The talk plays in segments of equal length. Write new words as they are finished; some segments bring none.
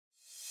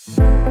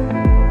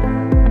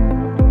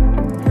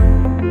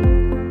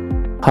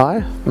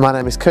Hi, my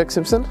name is Kirk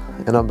Simpson,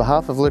 and on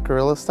behalf of Luca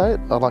Real Estate,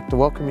 I'd like to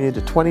welcome you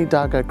to 20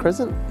 Dargo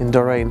Crescent in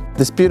Doreen.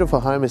 This beautiful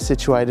home is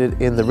situated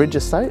in the Ridge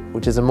Estate,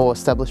 which is a more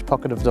established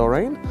pocket of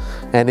Doreen,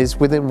 and is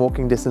within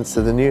walking distance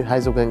to the new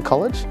Hazelglen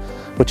College,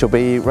 which will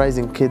be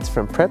raising kids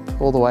from prep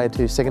all the way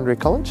to secondary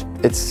college.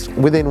 It's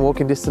within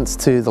walking distance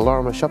to the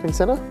Lorimer Shopping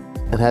Centre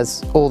and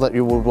has all that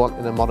you would want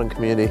in a modern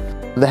community.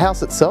 The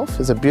house itself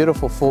is a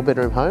beautiful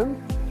 4-bedroom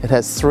home. It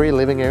has 3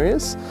 living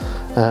areas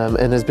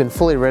and has been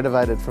fully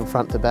renovated from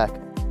front to back.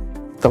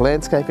 The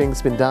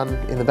landscaping's been done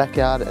in the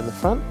backyard and the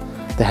front.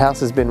 The house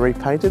has been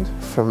repainted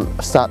from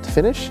start to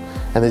finish,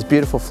 and there's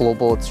beautiful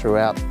floorboards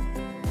throughout.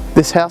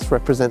 This house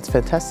represents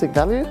fantastic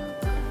value.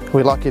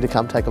 We'd like you to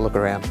come take a look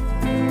around.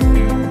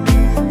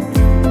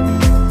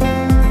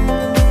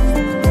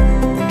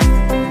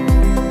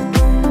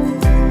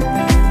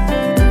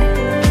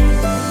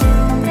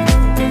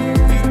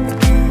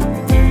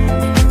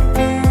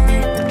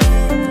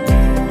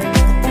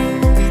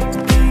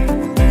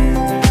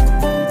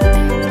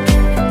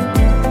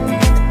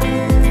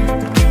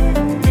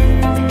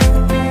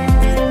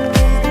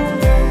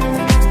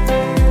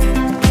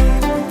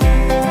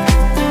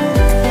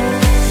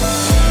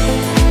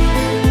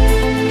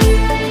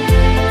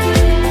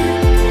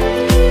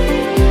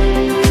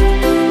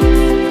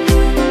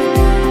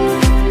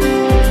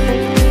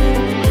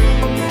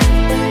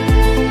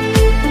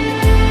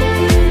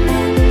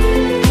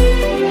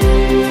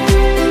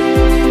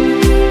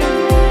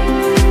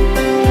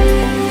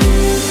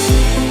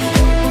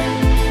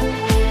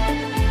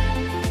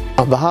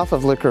 On behalf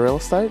of Luca Real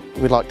Estate,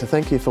 we'd like to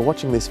thank you for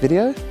watching this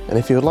video, and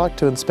if you would like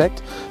to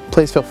inspect,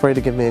 please feel free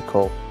to give me a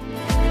call.